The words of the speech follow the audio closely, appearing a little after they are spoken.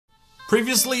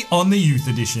Previously on the Youth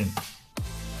Edition.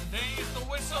 And there's the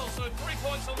whistle, so 3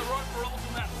 points on the road for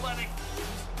Oldham Athletic. This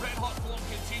red hot form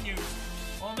continues.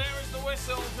 Well, there is the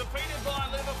whistle, defeated by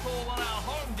Liverpool on our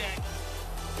home deck.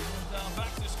 And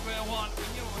back to square one. We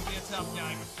knew it would be a tough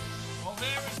game. Well,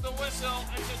 there is the whistle.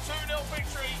 It's a 2-0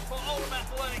 victory for Oldham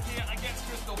Athletic here against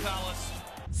Crystal Palace.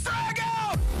 Strike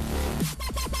out!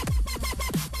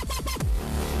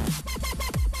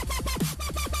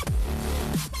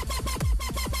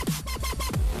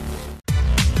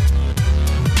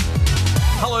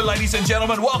 Hello ladies and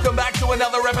gentlemen, welcome back to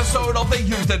another episode of the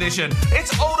Youth Edition.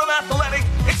 It's Oldham Athletic,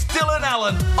 it's Dylan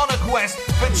Allen on a quest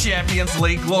for Champions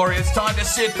League glory. It's time to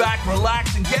sit back,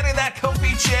 relax and get in that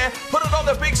comfy chair, put it on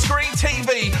the big screen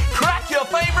TV, crack your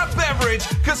favourite beverage,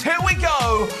 because here we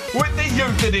go with the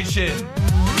Youth Edition.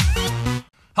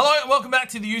 Hello and welcome back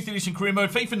to the Youth Edition Career Mode,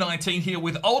 FIFA 19 here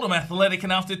with Oldham Athletic,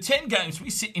 and after 10 games we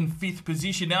sit in 5th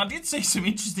position. Now I did see some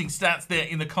interesting stats there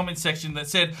in the comment section that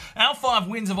said our 5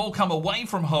 wins have all come away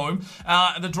from home,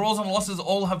 the draws and losses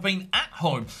all have been at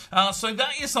home. So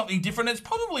that is something different. It's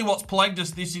probably what's plagued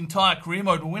us this entire career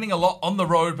mode. We're winning a lot on the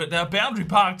road, but Boundary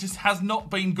Park just has not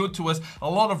been good to us. A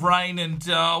lot of rain and,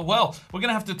 well, we're going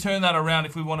to have to turn that around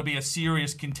if we want to be a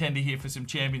serious contender here for some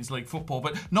Champions League football.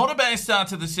 But not a bad start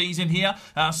to the season here.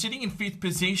 Sitting in 5th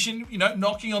position, you know,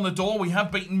 knocking on the door. We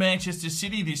have beaten Manchester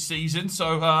City this season,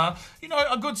 so, you know,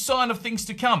 a good sign of things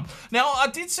to come. Now, I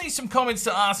did see some comments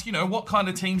to ask, you know, what kind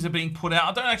of teams are being put out.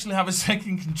 I don't actually have a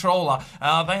second controller.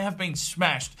 They have been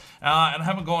smashed, and I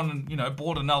haven't gone and, you know,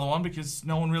 bought another one because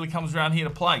no one really comes around here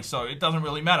to play, so it doesn't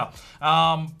really matter.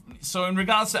 So in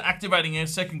regards to activating a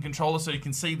second controller so you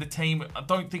can see the team, I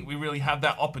don't think we really have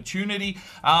that opportunity.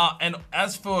 And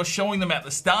as for showing them at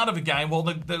the start of a game, well,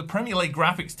 the Premier League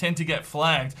graphics tend to get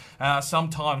flagged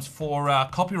sometimes for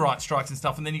copyright strikes and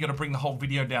stuff, and then you've got to bring the whole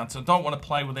video down, so don't want to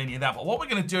play with any of that. But what we're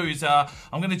going to do is I'm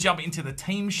going to jump into the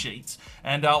team sheets,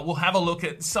 and we'll have a look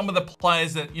at some of the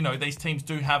players that, you know, these teams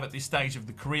do have at this stage of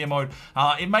the career mode.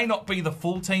 It may not be the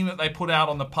full team that they put out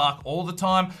on the park all the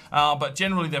time, but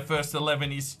generally their first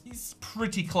 11 is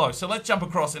pretty close. So let's jump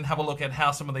across and have a look at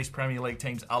how some of these Premier League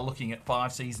teams are looking at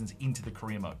 5 seasons into the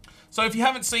career mode. So if you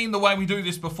haven't seen the way we do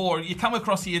this before, you come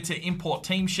across here to import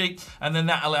team sheet, and then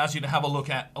that allows you to have a look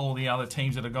at all the other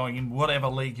teams that are going in whatever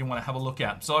league you want to have a look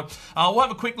at. So we'll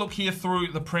have a quick look here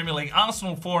through the Premier League.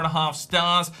 Arsenal 4.5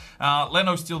 stars.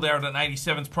 Leno's still there at an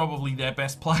 87. It's probably their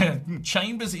best player.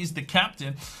 Chambers is the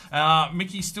captain.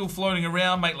 Mickey's still floating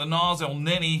around. Maitland-Niles, El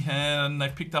Neni, and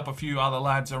they've picked up a few other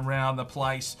lads around the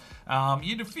place.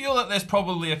 You'd feel that there's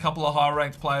probably a couple of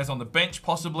high-ranked players on the bench,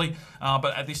 possibly,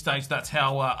 but at this stage, that's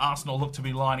how Arsenal look to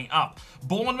be lining up.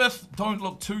 Bournemouth don't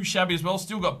look too shabby as well.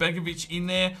 Still got Begovic in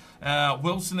there.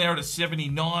 Wilson there at a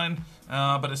 79.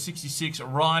 But a 66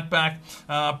 right back.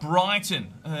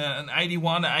 Brighton, an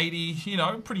 81, 80, you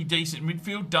know, pretty decent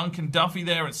midfield. Duncan Duffy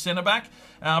there at centre back.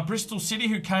 Bristol City,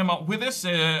 who came up with us,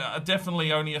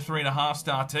 definitely only a 3.5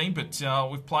 star team, but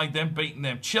we've played them, beaten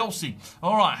them. Chelsea,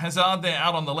 all right, Hazard there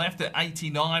out on the left at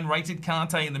 89. Rated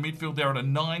Kante in the midfield there at a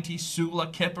 90. Sula,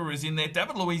 Kepa is in there.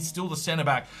 David Luiz still the centre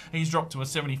back. He's dropped to a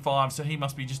 75, so he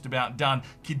must be just about done.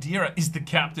 Khedira is the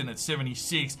captain at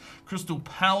 76. Crystal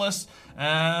Palace,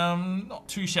 not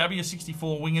too shabby, a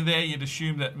 64 winger there. You'd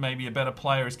assume that maybe a better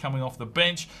player is coming off the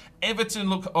bench. Everton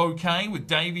look okay with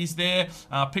Davies there.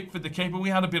 Pickford the keeper. We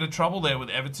had a bit of trouble there with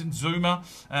Everton. Zuma,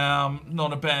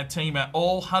 not a bad team at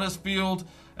all. Huddersfield,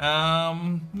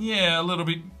 yeah, a little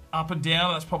bit up and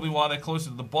down. That's probably why they're closer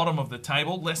to the bottom of the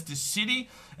table. Leicester City,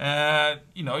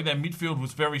 you know, their midfield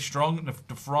was very strong.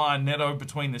 De Vrij and Neto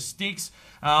between the sticks.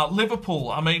 Liverpool,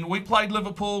 I mean, we played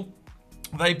Liverpool.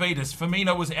 They beat us.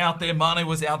 Firmino was out there. Mane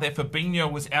was out there. Fabinho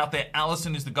was out there.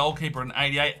 Alisson is the goalkeeper at an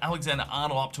 88.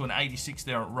 Alexander-Arnold up to an 86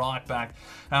 there at right back.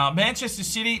 Manchester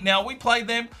City, now we played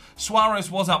them. Suarez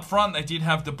was up front. They did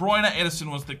have De Bruyne. Edison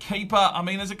was the keeper. I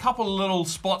mean, there's a couple of little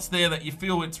spots there that you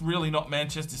feel it's really not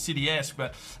Manchester City-esque,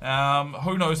 but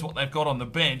who knows what they've got on the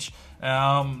bench.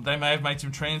 They may have made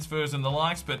some transfers and the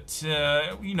likes, but,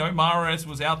 you know, Mahrez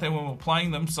was out there when we were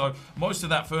playing them, so most of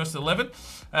that first 11.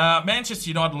 Manchester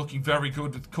United looking very good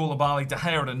with Koulibaly, De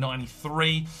Gea at a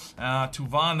 93,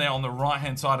 Tuvan there on the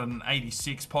right-hand side at an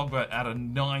 86, Pogba at a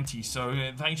 90,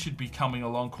 so they should be coming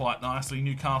along quite nicely.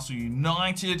 Newcastle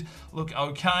United look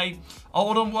okay.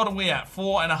 Oldham, what are we at?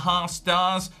 4.5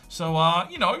 stars, so,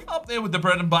 you know, up there with the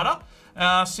bread and butter.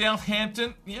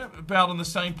 Southampton, yeah, about on the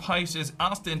same pace as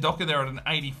us. Dendoka there at an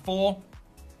 84.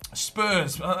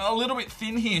 Spurs, a little bit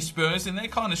thin here, Spurs, and they're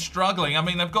kind of struggling. I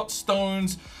mean, they've got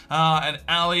Stones and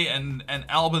Ali and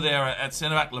Alba there at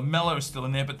centre-back. Lamelo is still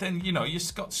in there, but then, you know,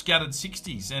 you've got scattered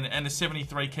 60s and a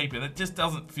 73 keeper. That just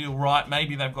doesn't feel right.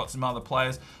 Maybe they've got some other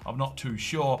players. I'm not too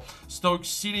sure. Stoke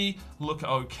City look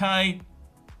okay.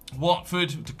 Watford,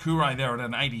 Doucouré there at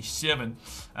an 87.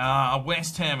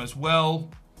 West Ham as well.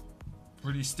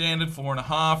 Pretty standard,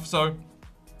 4.5. So,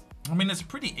 I mean, it's a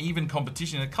pretty even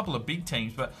competition, a couple of big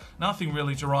teams, but nothing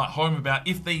really to write home about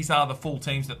if these are the full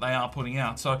teams that they are putting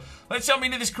out. So let's jump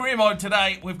into this career mode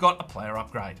today. We've got a player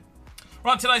upgrade.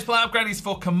 Right, today's player upgrade is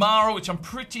for Kamara, which I'm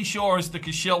pretty sure is the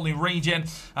Koscielny regen.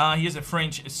 He is a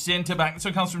French centre-back. This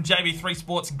one comes from JB3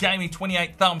 Sports Gaming,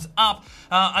 28 thumbs up.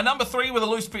 A number 3 with a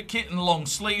loose fit kit and long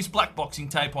sleeves, black boxing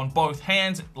tape on both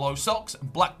hands, low socks,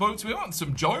 black boots. We want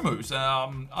some Jomus.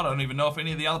 I don't even know if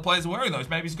any of the other players are wearing those.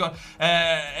 Maybe he's got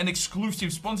an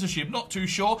exclusive sponsorship, not too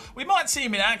sure. We might see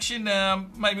him in action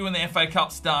maybe when the FA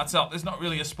Cup starts up. There's not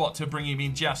really a spot to bring him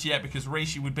in just yet because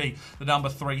Rishi would be the number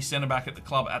 3 centre-back at the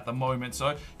club at the moment.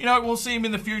 So, you know, we'll see him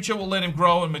in the future. We'll let him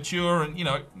grow and mature. And, you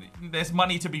know, there's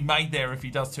money to be made there if he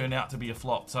does turn out to be a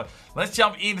flop. So let's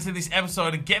jump into this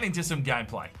episode and get into some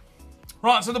gameplay.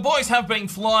 Right, so the boys have been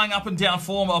flying up and down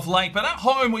form of late, but at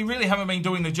home we really haven't been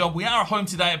doing the job. We are at home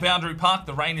today at Boundary Park.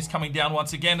 The rain is coming down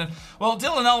once again, and well,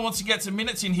 Dylan Allen wants to get some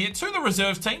minutes in here to the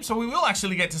reserves team, so we will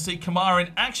actually get to see Kamara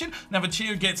in action.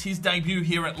 Navachio gets his debut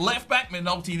here at left back,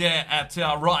 Minotti there at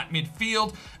right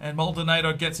midfield, and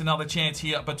Maldonado gets another chance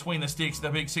here between the sticks, the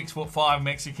big 6'5"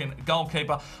 Mexican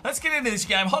goalkeeper. Let's get into this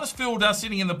game. Huddersfield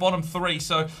sitting in the bottom 3,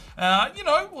 so you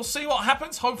know, we'll see what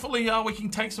happens. Hopefully we can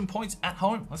take some points at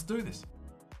home. Let's do this.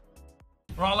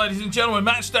 Right, ladies and gentlemen,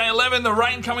 match day 11, the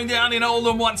rain coming down in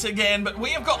Oldham once again, but we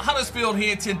have got Huddersfield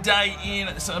here today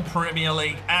in some Premier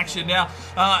League action. Now,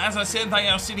 as I said, they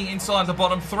are sitting inside the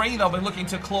bottom 3. They'll be looking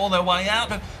to claw their way out,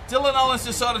 but Dylan Allen's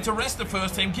decided to rest the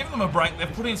first team, give them a break.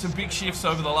 They've put in some big shifts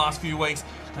over the last few weeks,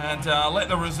 and let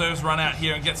the reserves run out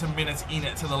here and get some minutes in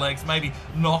it to the legs, maybe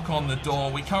knock on the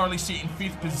door. We currently sit in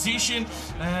 5th position,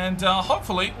 and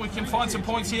hopefully we can find some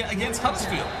points here against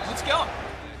Huddersfield. Let's go.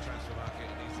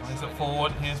 Plays it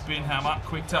forward. Here's Ben Hammer.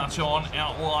 Quick touch on.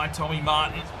 Out wide. Tommy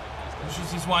Martin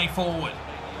pushes his way forward.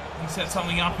 He sets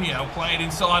something up here. He'll play it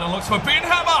inside and looks for Ben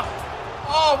Hammer.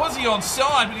 Oh, was he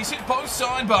onside? But he's hit both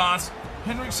sidebars.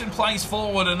 Henriksen plays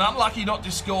forward and unlucky not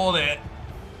to score there.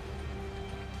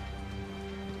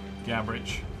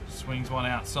 Gabrich swings one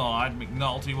outside.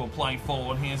 McNulty will play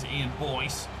forward. Here's Ian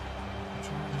Boyce.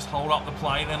 Trying to just hold up the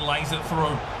play, then lays it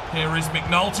through. Here is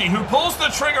McNulty who pulls the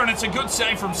trigger, and it's a good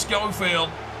save from Schofield.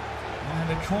 And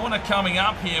the corner coming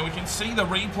up here, we can see the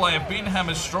replay of Ben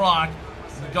Hammer's strike.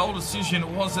 The goal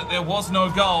decision was that there was no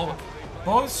goal.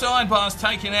 Both sidebars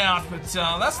taken out, but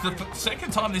that's the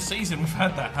second time this season we've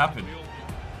had that happen.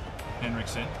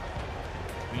 Henriksen,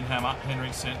 Ben Hammer,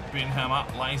 Henriksen, Ben Hammer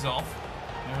lays off.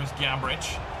 There is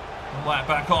Gabrich. We'll lay it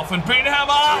back off, and Ben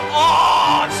Hammer!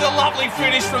 Oh, it's a lovely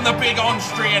finish from the big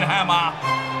Austrian Hammer.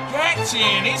 Gets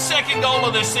in, his second goal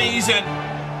of the season.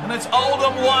 And it's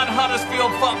Oldham 1,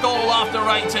 Huddersfield fuck all after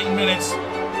 18 minutes.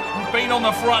 We've been on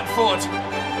the front foot.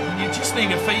 And you just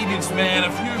need to feed this man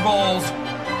a few balls.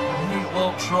 And he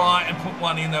will try and put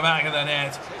one in the back of the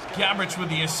net. Gabrich with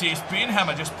the assist. Ben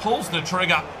Hammer just pulls the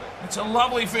trigger. It's a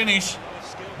lovely finish.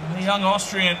 And the young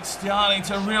Austrian starting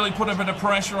to really put a bit of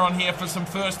pressure on here for some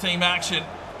first team action.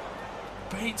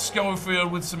 Beat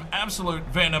Schofield with some absolute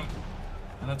venom.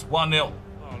 And it's 1-0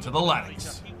 to the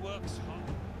Ladders.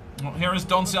 Well, here is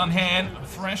Don Sunhan,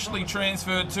 freshly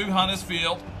transferred to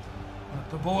Huddersfield.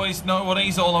 The boys know what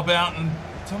he's all about, and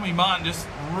Tommy Martin just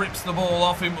rips the ball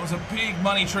off him. It was a big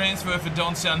money transfer for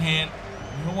Don Sunhan.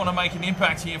 He'll want to make an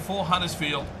impact here for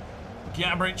Huddersfield.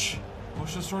 Gabrich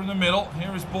pushes through the middle.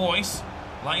 Here is Boyce.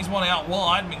 Lays one out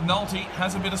wide. McNulty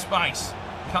has a bit of space.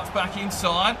 Cuts back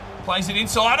inside. Plays it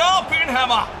inside. Oh, Ben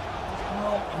Hammer!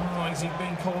 Well, has he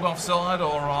been called offside,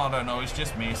 or I don't know, he's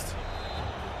just missed.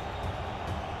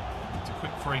 It's a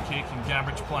quick free kick, and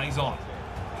Gabrich plays on.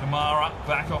 Kamara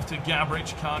back off to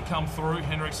Gabrich. Can't come through.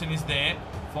 Henriksen is there.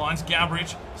 Finds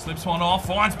Gabrich. Slips one off.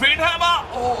 Finds Ben Hammer!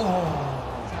 Oh!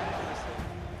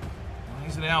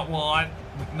 Lays it out wide.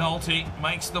 McNulty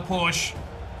makes the push.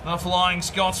 The Flying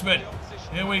Scotsman.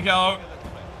 Here we go.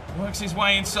 Works his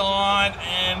way inside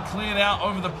and cleared out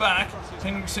over the back.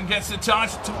 Henriksen gets the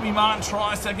touch. Tommy Martin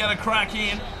tries to get a crack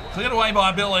in. Cleared away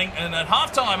by Billing. And at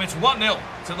halftime, it's 1-0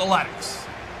 to the Ladders.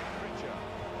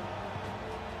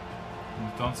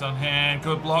 Don Sunhan,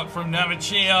 good block from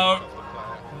Navachio.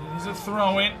 There's a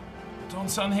throw-in. Don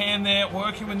Sunhan there,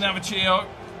 working with Navachio.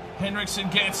 Henriksen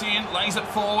gets in, lays it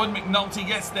forward. McNulty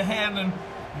gets the hand and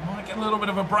He might get a little bit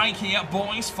of a break here.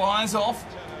 Boyce fires off.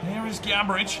 There is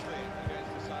Gabbridge.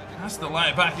 Has to lay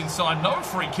it back inside. No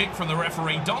free kick from the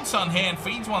referee. Donson Hand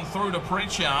feeds one through to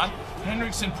Pritchard.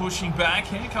 Hendrickson pushing back.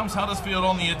 Here comes Huddersfield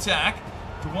on the attack.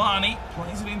 Duani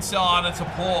plays it inside. It's a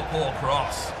poor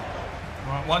cross.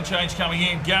 Right, one change coming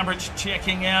in. Gabbridge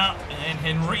checking out. And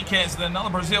Henriquez, another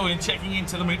Brazilian, checking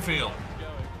into the midfield.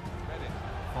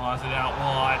 Fires it out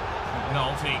wide.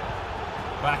 McNulty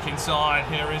back inside.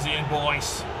 Here is Ian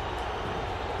Boyce.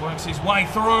 Works his way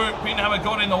through. Binhammer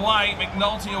got in the way.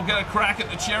 McNulty will get a crack at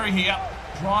the cherry here.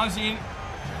 Drives in.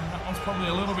 That one's probably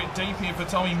a little bit deep here for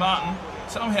Tommy Martin.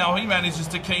 Somehow he manages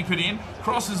to keep it in.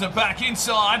 Crosses it back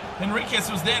inside.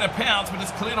 Henriquez was there to pounce, but it's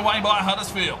cleared away by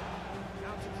Huddersfield.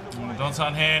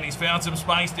 Donson Hand, he's found some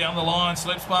space down the line.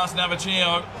 Slips past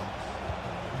Navaccio.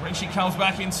 Rishi comes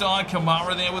back inside.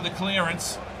 Kamara there with the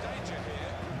clearance.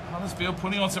 Huddersfield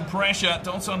putting on some pressure.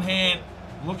 Donson Hand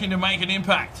looking to make an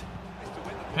impact.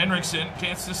 Hendrickson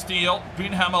gets the steal.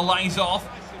 Binhammer lays off.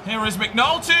 Here is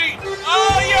McNulty.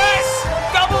 Oh, yes!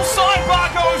 Double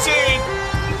sidebar goes in.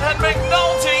 And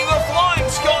McNulty, the flying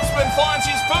Scotsman, finds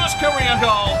his first career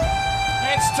goal.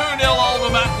 It's 2-0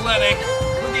 Oldham Athletic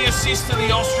with the assist to the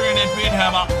Austrian Ed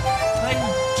Binhammer. They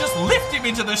just lift him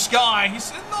into the sky.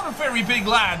 He's not a very big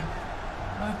lad.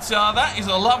 But that is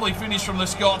a lovely finish from the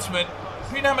Scotsman.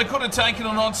 Binhammer could have taken it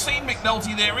on. Seen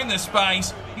McNulty there in the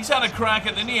space. He's had a crack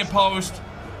at the near post.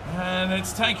 And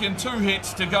it's taken 2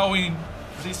 hits to go in.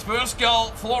 His first goal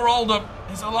for Oldham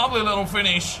is a lovely little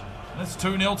finish. That's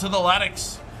 2-0 to the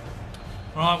Laddicks.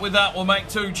 Right, with that, we'll make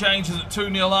 2 changes at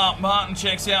 2-0 up. Martin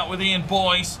checks out with Ian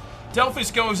Boyce.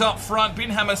 Delphis goes up front.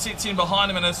 Binhammer sits in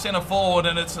behind him in a centre forward.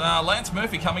 And it's Lance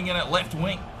Murphy coming in at left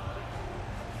wing.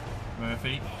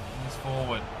 Murphy is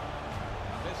forward.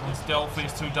 It's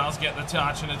Delphis who does get the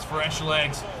touch, and it's fresh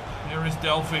legs. Here is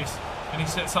Delphis. And he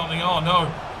set something. Oh, no.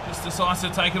 Just decides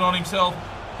to take it on himself.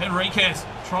 Henriquez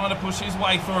trying to push his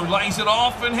way through. Lays it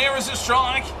off, and here is a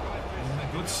strike. And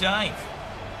a good save.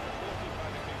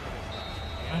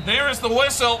 And there is the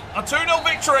whistle. A 2-0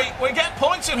 victory. We get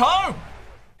points at home.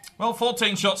 Well,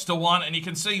 14 shots to 1, and you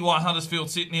can see why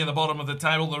Huddersfield sit near the bottom of the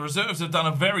table. The reserves have done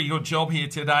a very good job here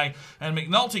today, and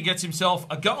McNulty gets himself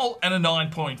a goal and a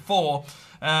 9.4.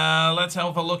 Let's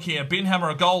have a look here.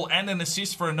 Binhammer a goal and an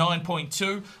assist for a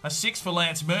 9.2. A 6 for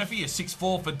Lance Murphy. A 6-4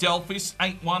 for Delphis.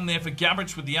 8-1 there for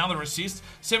Gabbridge with the other assist.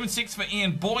 7-6 for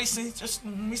Ian Boyce. He's just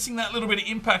missing that little bit of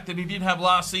impact that he did have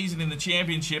last season in the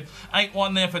championship.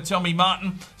 8-1 there for Tommy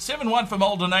Martin. 7-1 for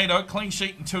Maldonado. Clean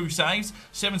sheet and 2 saves.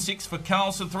 7-6 for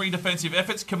Carlson. 3 defensive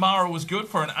efforts. Kamara was good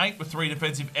for an 8 with 3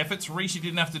 defensive efforts. Rishi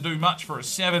didn't have to do much for a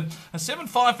 7. A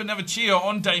 7-5 for Navaccio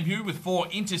on debut with 4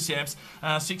 intercepts.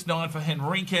 6-9 for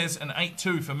Henriquez and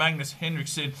 8-2 for Magnus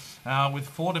Hendrickson with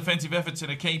 4 defensive efforts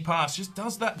and a key pass. Just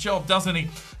does that job, doesn't he?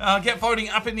 Get voting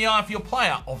up in the eye for your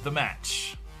player of the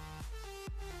match.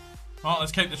 All right,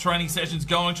 let's keep the training sessions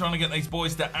going, trying to get these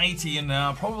boys to 80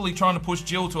 and probably trying to push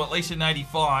Jill to at least an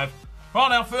 85.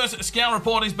 Right, our first scout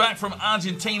report is back from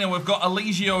Argentina. We've got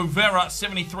Eligio Vera,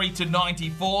 73 to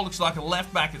 94. Looks like a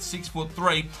left back at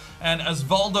 6'3". And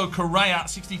Osvaldo Correa,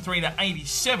 63 to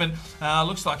 87.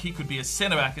 Looks like he could be a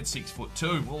centre back at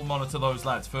 6'2". We'll monitor those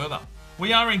lads further.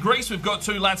 We are in Greece. We've got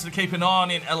 2 lads to keep an eye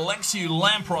on in Alexiou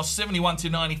Lampros, 71 to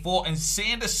 94, and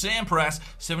Sander Sampras,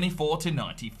 74 to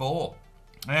 94.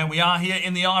 And we are here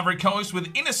in the Ivory Coast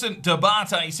with Innocent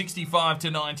Dabate, 65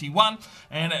 to 91,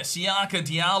 and Siaka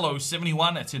Diallo,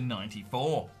 71 to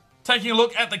 94. Taking a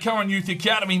look at the current youth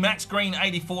academy, Max Green,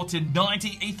 84 to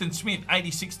 90, Ethan Smith,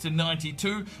 86 to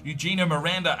 92, Eugenio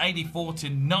Miranda, 84 to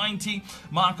 90,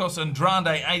 Marcos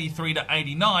Andrade, 83 to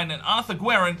 89, and Arthur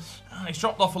Guerin, he's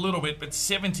dropped off a little bit, but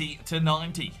 70 to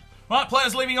 90. Right,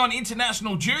 players leaving on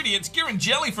international duty, it's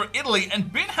Girangelli for Italy, and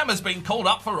Binhammer's been called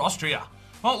up for Austria.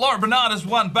 Well, Laura Bernard has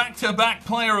won back-to-back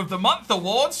Player of the Month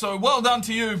award, so well done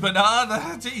to you,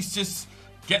 Bernard. He's just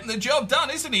getting the job done,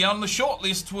 isn't he? On the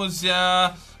shortlist was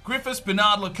Griffiths,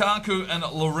 Bernard Lukaku, and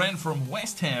Loren from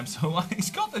West Ham, so he's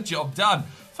got the job done.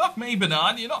 Fuck me,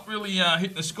 Bernard. You're not really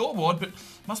hitting the scoreboard, but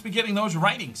must be getting those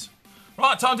ratings.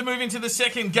 Right, time to move into the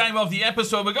second game of the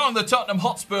episode. We're going to the Tottenham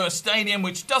Hotspur Stadium,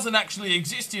 which doesn't actually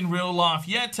exist in real life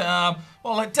yet.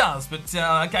 Well, it does, but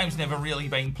the game's never really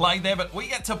been played there. But we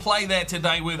get to play there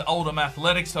today with Oldham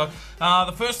Athletic. So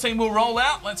the first team will roll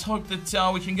out. Let's hope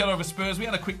that we can get over Spurs. We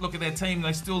had a quick look at their team.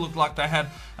 They still look like they had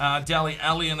Dali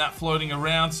Ali and that floating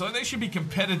around. So they should be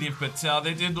competitive, but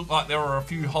they did look like there were a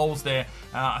few holes there,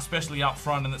 especially up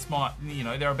front. And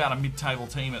they're about a mid-table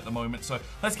team at the moment. So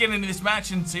let's get into this match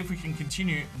and see if we can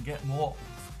continue and get more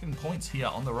fucking points here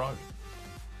on the road.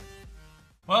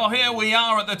 Well, here we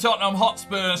are at the Tottenham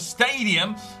Hotspur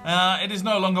Stadium. It is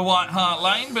no longer White Hart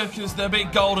Lane because the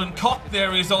big golden cock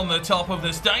there is on the top of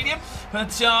the stadium.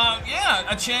 But, yeah,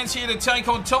 a chance here to take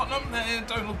on Tottenham. They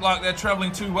don't look like they're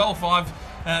travelling too well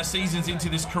 5 seasons into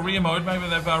this career mode. Maybe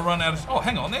they've run out of... Oh,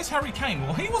 hang on, there's Harry Kane.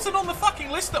 Well, he wasn't on the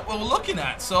fucking list that we were looking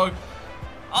at, so...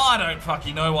 I don't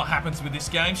fucking know what happens with this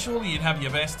game. Surely you'd have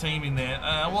your best team in there.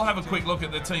 We'll have a quick look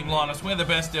at the team lineups. We're the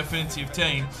best defensive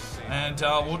team. And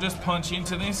we'll just punch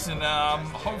into this and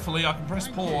hopefully I can press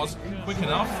pause quick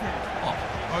enough.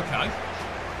 Oh, okay.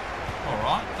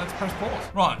 Alright, let's press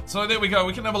pause. Right, so there we go.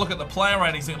 We can have a look at the player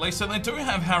ratings at least. So they do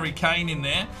have Harry Kane in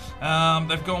there.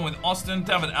 They've gone with Austin.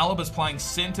 David Alaba's playing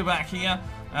centre-back here.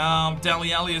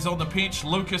 Dele Alli is on the pitch,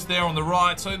 Lucas there on the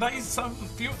right. So that's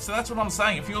what I'm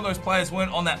saying. A few of those players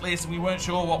weren't on that list and we weren't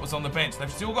sure what was on the bench.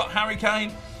 They've still got Harry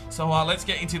Kane. So let's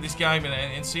get into this game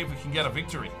and see if we can get a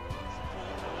victory.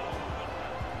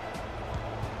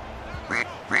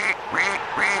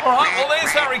 Alright, well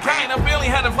there's Harry Kane. I barely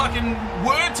had a fucking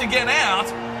word to get out.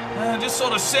 Just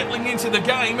sort of settling into the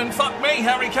game, and fuck me,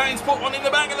 Harry Kane's put one in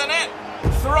the back of the net.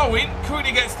 Throw in,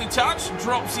 Cootie gets the touch,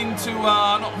 drops into,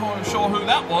 not sure who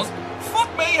that was.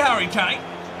 Fuck me, Harry Kane.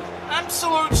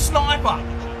 Absolute sniper.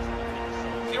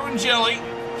 Kieran Jelly,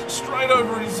 straight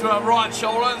over his right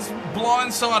shoulder,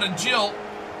 blindsided Jill,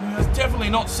 who has definitely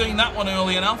not seen that one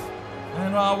early enough.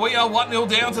 And we are 1-0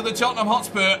 down to the Tottenham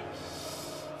Hotspur.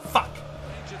 Fuck.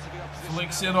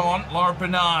 Flicks it on. Laura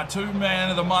Bernard, 2 Man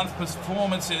of the Month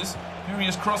performances. Here he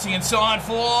is crossing inside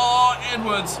for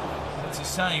Edwards. That's a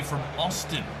save from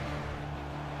Austin.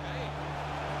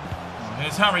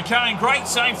 There's Harry Kane. Great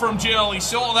save from Jill. He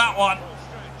saw that one.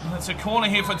 And that's a corner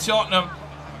here for Tottenham.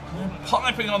 They're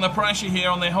piping on the pressure here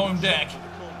on their home deck.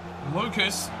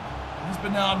 Lucas has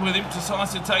Bernard with him.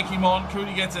 Decides to take him on.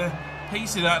 Cootie gets a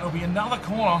piece of that. It'll be another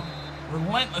corner.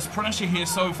 Relentless pressure here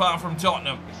so far from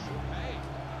Tottenham.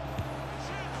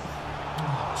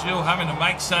 Jill having to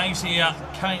make saves here.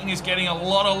 Kane is getting a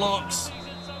lot of looks.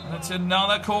 That's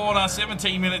another corner.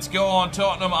 17 minutes gone.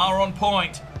 Tottenham are on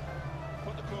point.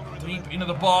 Deep into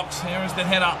the box. Here is the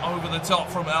header over the top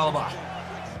from Alba.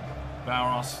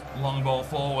 Barros, long ball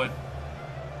forward.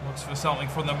 Looks for something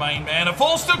from the main man. It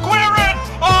falls to Guerin!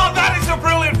 Oh, that is a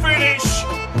brilliant finish!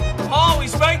 Oh,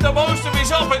 he's made the most of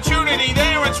his opportunity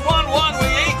there. It's 1-1.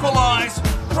 We equalise.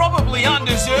 Probably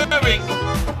undeserving.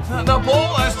 The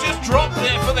ball has just dropped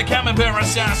there for the Camembert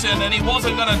assassin, and he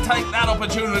wasn't going to take that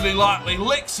opportunity lightly.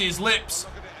 Licks his lips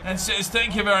and says,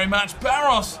 thank you very much.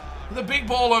 Barros with a big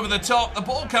ball over the top. The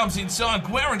ball comes inside.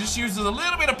 Guerin just uses a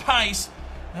little bit of pace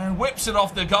and whips it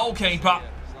off the goalkeeper.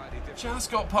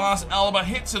 Just got past Alba,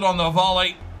 hits it on the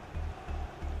volley.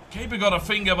 Keeper got a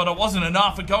finger, but it wasn't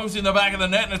enough. It goes in the back of the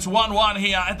net, and it's 1-1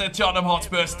 here at the Tottenham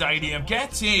Hotspur Stadium.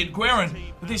 Gets in. Guerin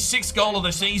with his 6th goal of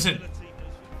the season.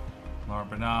 Laura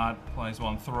Bernard plays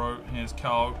one through. Here's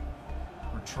Cole.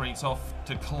 Retreats off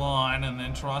to Klein and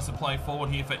then tries to play forward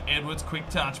here for Edwards. Quick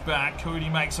touch back. Cootie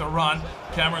makes a run.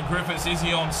 Cameron Griffiths, is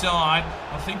he onside?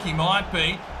 I think he might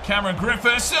be. Cameron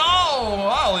Griffiths. Oh,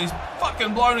 well, he's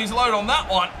fucking blown his load on that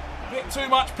one. Bit too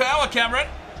much power, Cameron.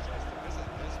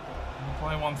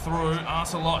 Play one through.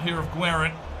 Asks a lot here of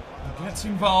Guerin. He gets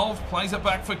involved. Plays it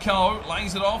back for Cole.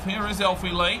 Lays it off. Here is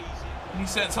Elfie Lee. And he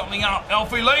set something up.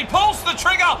 Elfie Lee pulls the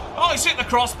trigger. Oh, he's hit the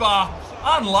crossbar.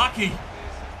 Unlucky.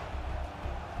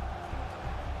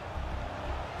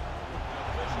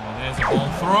 Oh, there's a ball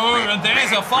through. And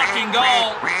there's a fucking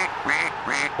goal.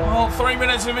 Well, 3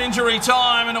 minutes of injury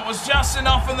time. And it was just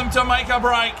enough for them to make a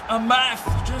break. A Math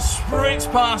just sprints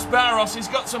past Barros. He's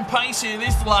got some pace here,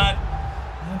 this lad.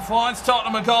 And finds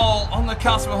Tottenham a goal on the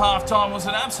cusp of half-time. Was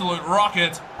an absolute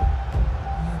rocket.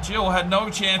 Jill had no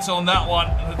chance on that one.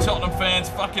 And the Tottenham fans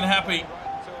fucking happy.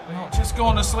 Well, just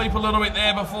gone to sleep a little bit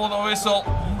there before the whistle.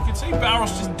 You can see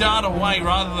Barros just dart away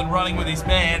rather than running with his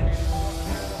man.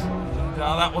 And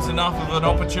that was enough of an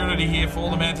opportunity here for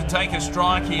the man to take a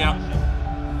strike here.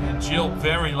 And Jill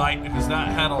very late because that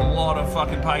had a lot of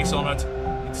fucking pace on it.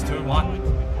 It's 2-1.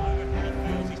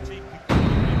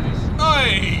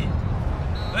 Hey!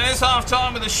 There's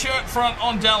half-time with a shirt front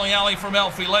on Dele Alli from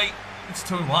Elfie Lee. It's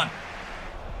 2-1.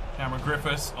 Cameron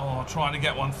Griffiths, oh, trying to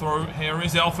get one through. Here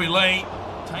is Elfie Lee.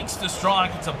 Takes the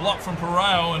strike. It's a block from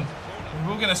Pareo, and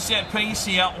we're going to set piece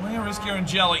here. Where is Kieran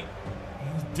Jelly?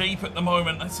 He's deep at the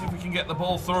moment. Let's see if we can get the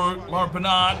ball through. Laura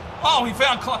Bernard. Oh, he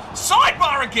found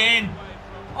sidebar again.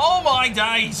 Oh, my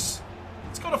days.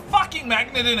 It's got a fucking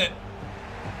magnet in it.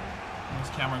 There's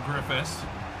Cameron Griffiths.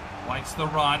 Waits the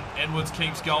run. Edwards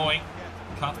keeps going.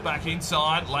 Cuts back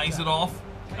inside. Lays it off.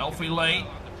 Elfie Lee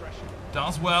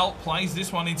does well. Plays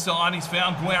this one inside. He's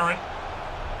found Guerin.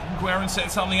 Guerin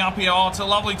set something up here. Oh, it's a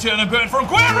lovely turn and burn from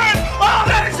Guerin. Oh,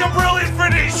 that is a brilliant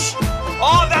finish.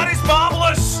 Oh, that is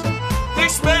marvellous.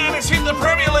 This man has hit the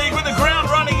Premier League with the ground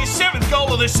running, his 7th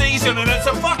goal of the season, and it's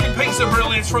a fucking piece of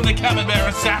brilliance from the Camembert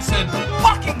assassin.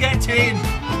 Fucking get in.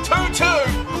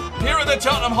 2-2 here at the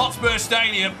Tottenham Hotspur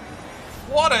Stadium.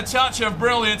 What a touch of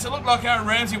brilliance. It looked like Aaron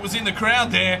Ramsey was in the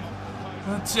crowd there.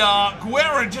 But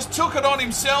Guerin just took it on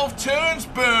himself, turns,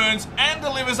 burns, and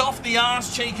delivers off the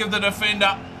arse cheek of the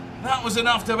defender. That was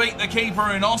enough to beat the keeper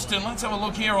in Austin. Let's have a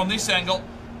look here on this angle.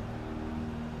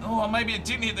 Oh, maybe it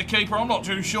didn't hit the keeper, I'm not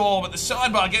too sure, but the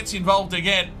sidebar gets involved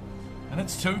again. And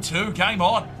it's 2-2, game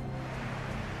on.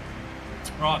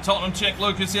 Right, Tottenham check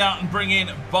Lucas out and bring in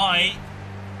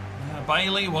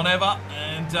Bailey, whatever.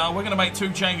 And we're going to make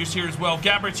 2 changes here as well.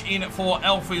 Gabbridge in for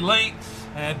Alfie Lee.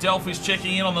 And Delph is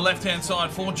checking in on the left-hand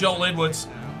side for Joel Edwards.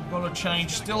 We've got to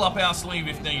change, still up our sleeve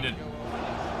if needed.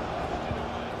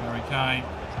 Harry Kane,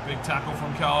 big tackle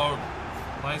from Cole.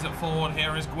 Plays it forward,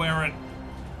 here is Guerin.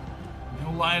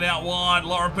 He'll lay it out wide.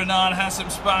 Laurent Bernard has some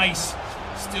space.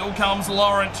 Still comes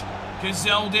Laurent.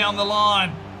 Gazelle down the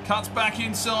line. Cuts back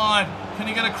inside. Can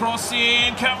he get a cross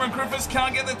in? Cameron Griffiths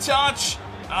can't get the touch.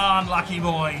 Unlucky,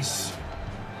 boys.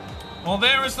 Well,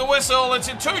 there is the whistle. It's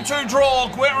a 2-2 draw.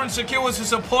 Guerin secures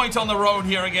us a point on the road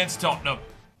here against Tottenham.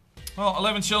 Well,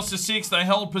 11 shots to 6. They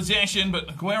held possession,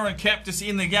 but Guerin kept us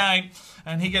in the game.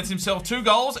 And he gets himself 2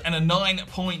 goals and a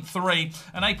 9.3.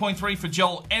 An 8.3 for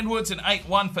Joel Edwards, an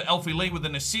 8.1 for Alfie Lee with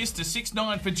an assist, a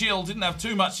 6.9 for Jill. Didn't have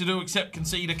too much to do except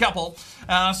concede a couple.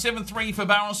 7.3 for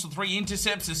Barros, 3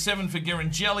 intercepts, a 7 for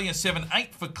Gerangelli, a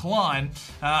 7.8 for Klein,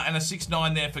 and a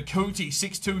 6.9 there for Cootie.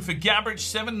 6.2 for Gabbridge,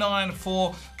 7.9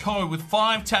 for Coe with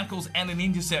 5 tackles and an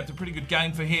intercept. A pretty good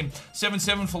game for him.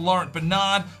 7.7 for Laurent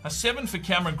Bernard, a 7 for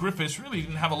Cameron Griffiths. Really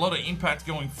didn't have a lot of impact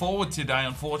going forward today,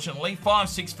 unfortunately.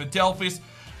 5.6 for Delphis.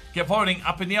 Get voting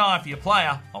up in the eye for your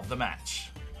player of the match.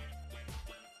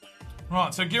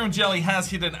 Right, so Gerangelli has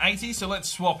hit an 80, so let's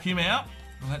swap him out.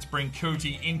 And let's bring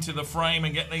Cootie into the frame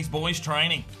and get these boys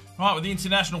training. Right, with the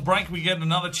international break, we get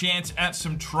another chance at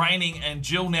some training, and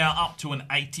Jill now up to an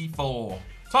 84.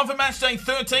 Time for match day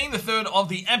 13, the third of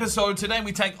the episode. Today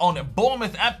we take on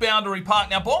Bournemouth at Boundary Park.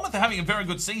 Now, Bournemouth are having a very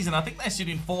good season. I think they sit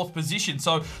in 4th position,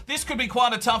 so this could be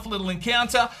quite a tough little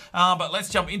encounter. But let's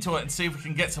jump into it and see if we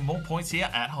can get some more points here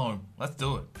at home. Let's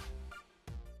do it.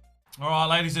 All right,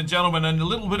 ladies and gentlemen, and a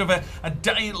little bit of a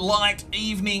daylight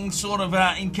evening sort of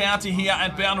encounter here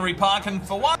at Boundary Park. And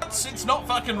for once, it's not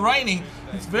fucking raining.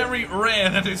 It's very rare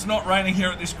that it's not raining here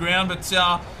at this ground,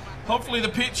 but hopefully the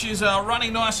pitch is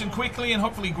running nice and quickly, and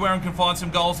hopefully Guerin can find some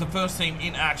goals. The first team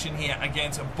in action here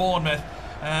against Bournemouth.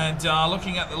 And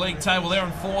looking at the league table, they're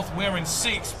in 4th, we're in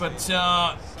 6th, but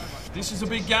this is a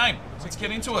big game. Let's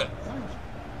get into it.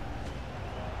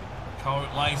 Coat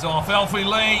lays off Alfie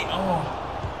Lee. Oh,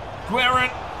 Guerin.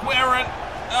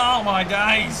 Oh my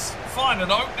days. Find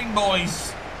an opening,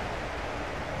 boys.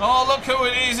 Oh, look who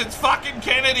it is. It's fucking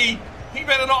Kennedy. He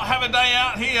better not have a day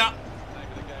out here.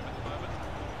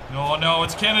 Oh no,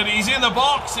 it's Kennedy. He's in the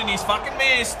box and he's fucking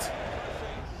missed.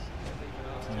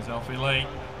 Here's Alfie Lee.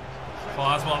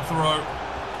 Fires one through.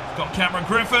 Got Cameron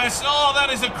Griffiths. Oh, that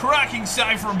is a cracking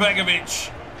save from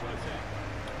Begovic.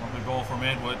 Lovely ball from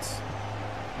Edwards.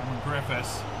 Cameron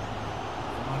Griffiths.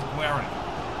 Guerin.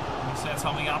 He set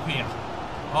something up here.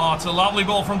 Oh, it's a lovely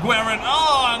ball from Guerin.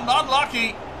 Oh, and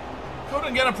unlucky.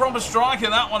 Couldn't get a proper strike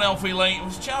in that one, Alfie Lee. It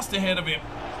was just ahead of him.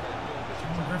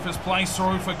 Cameron Griffiths plays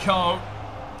through for Coe.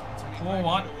 Poor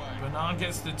one. Bernard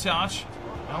gets the touch.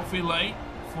 Alfie Lee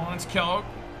finds Coe.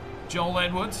 Joel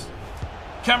Edwards.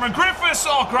 Cameron Griffiths.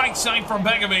 Oh, great save from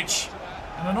Begovic.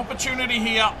 And an opportunity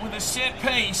here with a set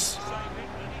piece.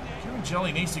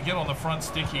 Gerangelli needs to get on the front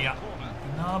stick here.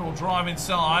 Bernard will drive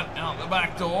inside, out the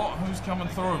back door. Who's coming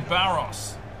through?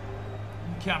 Barros.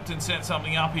 The captain set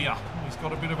something up here. Oh, he's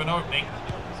got a bit of an opening.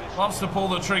 Loves to pull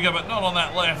the trigger, but not on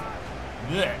that left.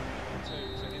 Yeah.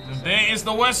 And there is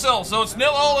the whistle. So it's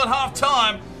 0-0 at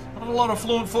half-time. Not a lot of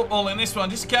fluent football in this one.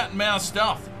 Just cat and mouse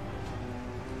stuff.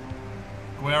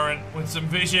 Guerin with some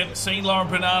vision. Seen Laurent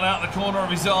Bernard out the corner of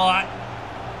his eye.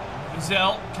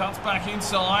 Gazelle cuts back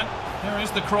inside. There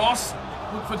is the cross.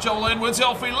 Look for Joel Edwards.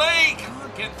 Alfie Lee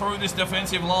can't get through this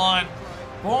defensive line.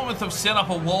 Bournemouth have set up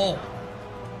a wall.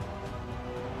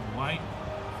 Wait.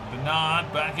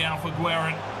 Bernard back out for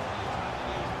Guerin.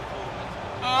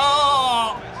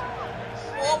 Oh!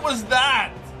 What was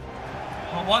that?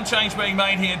 Well, one change being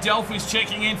made here. Delph is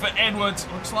checking in for Edwards.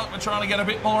 Looks like we're trying to get a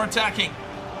bit more attacking.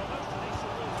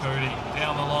 Cody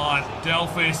down the line.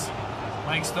 Delphis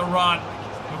makes the run.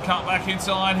 We'll cut back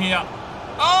inside here.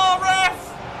 Oh, ref!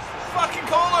 Fucking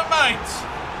call it, mate.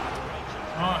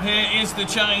 Here is the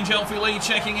change. Elfie Lee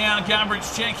checking out.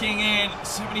 Gabbridge checking in.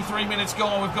 73 minutes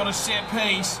gone. We've got a set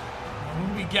piece. It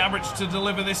will be Gabbridge to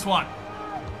deliver this one.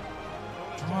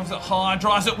 Drives it high.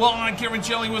 Drives it wide. Kieran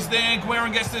Jelly was there.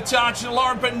 Guerin gets the touch. And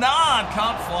Lauren Bernard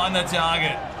can't find the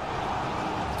target.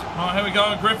 All right, here we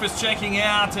go. Griffiths checking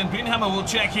out. And Binhammer will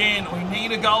check in. We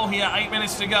need a goal here. 8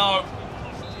 minutes to go.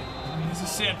 Here's a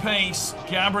set piece.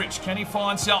 Gabbridge, can he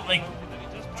find something?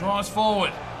 Drives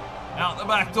forward. Out the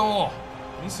back door.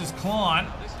 This is Klein.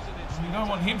 You don't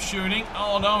want him shooting.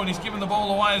 Oh no, and he's giving the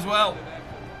ball away as well.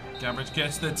 Gabbridge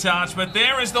gets the touch, but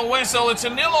there is the whistle. It's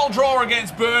a 0-0 draw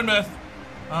against Bournemouth.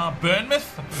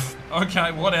 Bournemouth?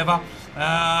 Okay, whatever.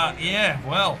 Yeah,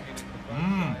 well.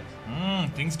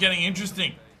 Things getting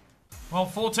interesting. Well,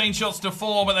 14 shots to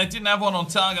 4, but they didn't have one on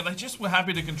target. They just were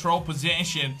happy to control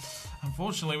possession.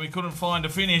 Unfortunately, we couldn't find a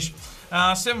finish.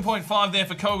 7.5 there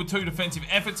for Coe with 2 defensive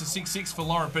efforts. A 6-6 for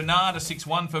Laurent Bernard. A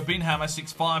 6-1 for Binhammer.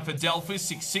 6-5 for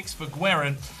Delphis. 6-6 for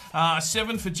Guerin.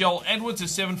 7 for Joel Edwards. A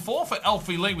 7-4 for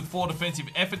Alfie Lee with 4 defensive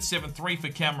efforts. 7-3 for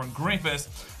Cameron Griffiths.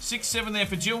 6-7 there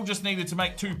for Jill. Just needed to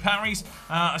make 2 parries.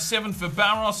 A 7 for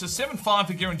Barros. A 7-5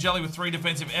 for Kieran Jelly with 3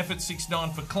 defensive efforts.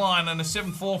 6-9 for Klein. And a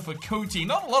 7-4 for Cootie.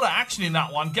 Not a lot of action in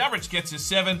that one. Gabbridge gets a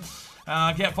 7.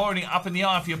 Get voting up in the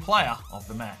eye for your player of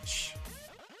the match.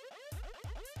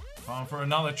 Time for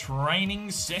another training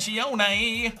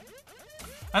sessione.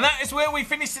 And that is where we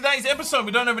finish today's episode.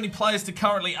 We don't have any players to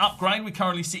currently upgrade. We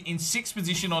currently sit in 6th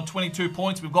position on 22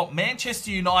 points. We've got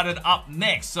Manchester United up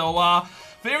next. So,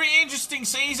 very interesting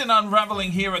season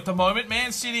unravelling here at the moment.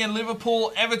 Man City and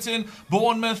Liverpool, Everton,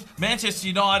 Bournemouth, Manchester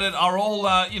United are all,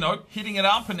 hitting it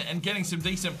up and getting some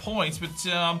decent points.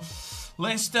 But,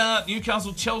 Leicester,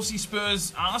 Newcastle, Chelsea,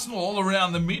 Spurs, Arsenal all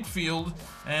around the midfield.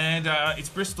 And it's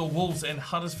Bristol, Wolves and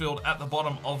Huddersfield at the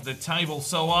bottom of the table.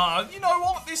 So, you know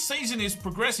what? This season is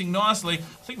progressing nicely.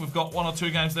 I think we've got 1 or 2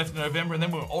 games left in November and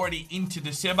then we're already into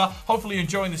December. Hopefully you're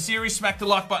enjoying the series. Smack the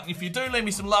like button if you do. Leave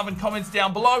me some love and comments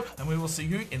down below. And we will see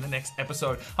you in the next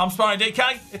episode. I'm Sparring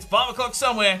DK. It's 5 o'clock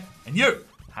somewhere. And you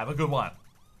have a good one.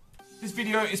 This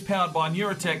video is powered by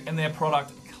Neurotech and their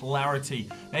product Clarity.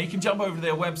 Now you can jump over to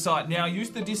their website now,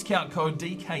 use the discount code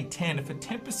DK10 for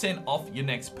 10% off your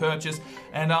next purchase.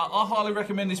 And I highly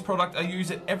recommend this product. I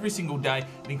use it every single day.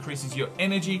 It increases your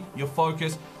energy, your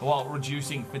focus, while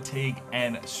reducing fatigue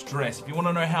and stress. If you want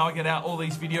to know how I get out all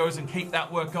these videos and keep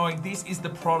that work going, this is the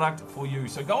product for you.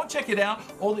 So go and check it out.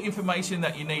 All the information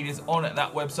that you need is on at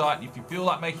that website. If you feel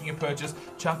like making a purchase,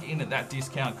 chuck in at that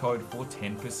discount code for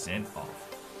 10% off.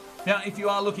 Now, if you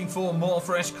are looking for more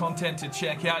fresh content to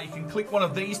check out, you can click one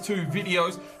of these 2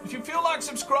 videos. If you feel like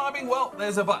subscribing, well,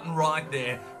 there's a button right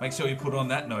there. Make sure you put on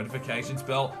that notifications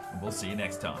bell, and we'll see you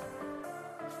next time.